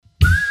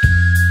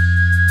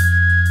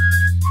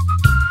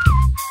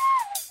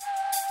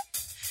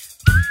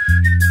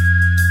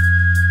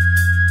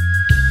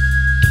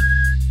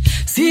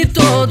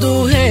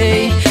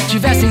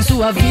em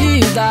sua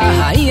vida,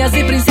 rainhas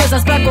e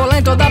princesas pra colar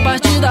em toda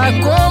partida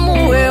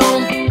como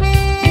eu.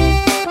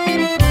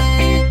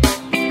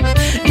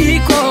 E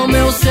como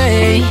eu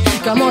sei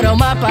que amor é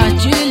uma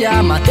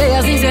partilha, matei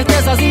as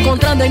incertezas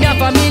encontrando em minha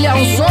família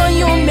um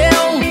sonho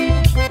meu.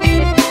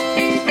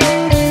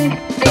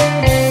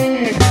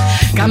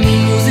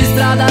 Caminhos,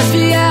 estradas,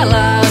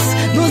 vielas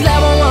nos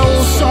levam a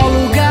um só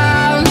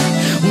lugar,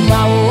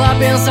 uma ou a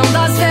benção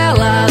das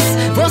velas,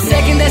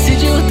 você quem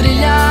decidiu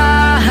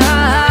trilhar.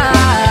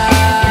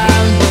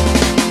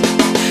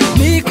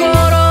 Me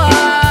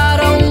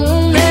coroaram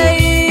um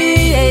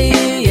rei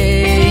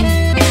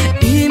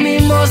e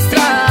me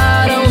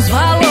mostraram os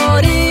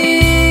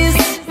valores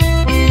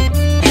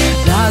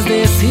das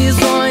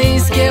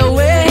decisões que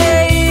eu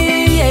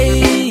errei.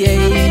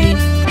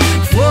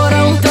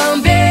 Foram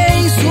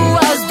também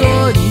suas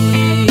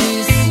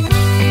dores,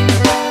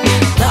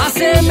 das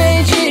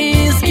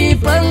sementes que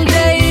plantei.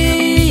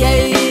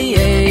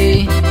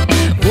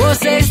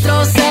 Vocês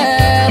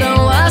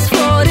trouxeram as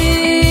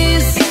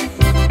flores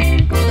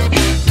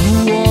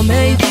do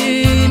homem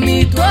que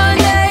me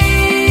tornei.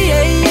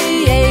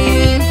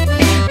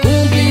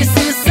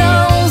 Cúmplices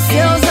são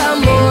seus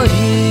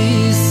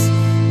amores.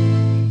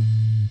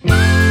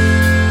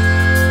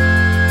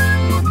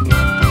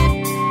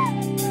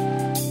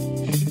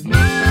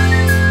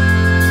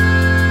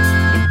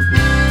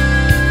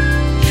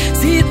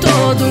 Se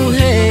todo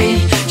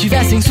rei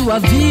tivesse em sua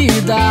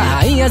vida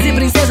rainhas e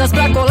princesas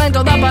pra colar em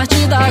toda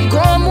partida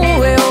como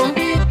eu.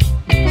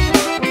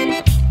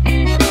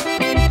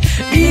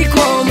 E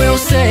como eu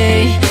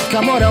sei que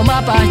amor é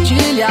uma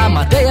partilha,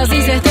 matei as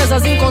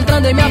incertezas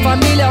encontrando em minha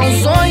família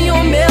um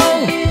sonho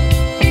meu.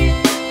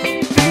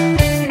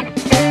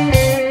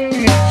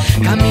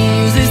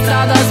 Caminhos,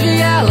 estradas,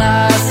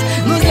 vielas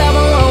nos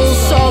levam a um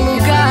só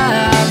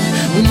lugar,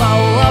 uma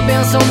ou a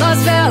benção das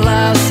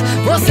velas,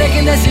 você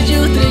quem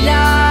decidiu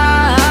trilhar.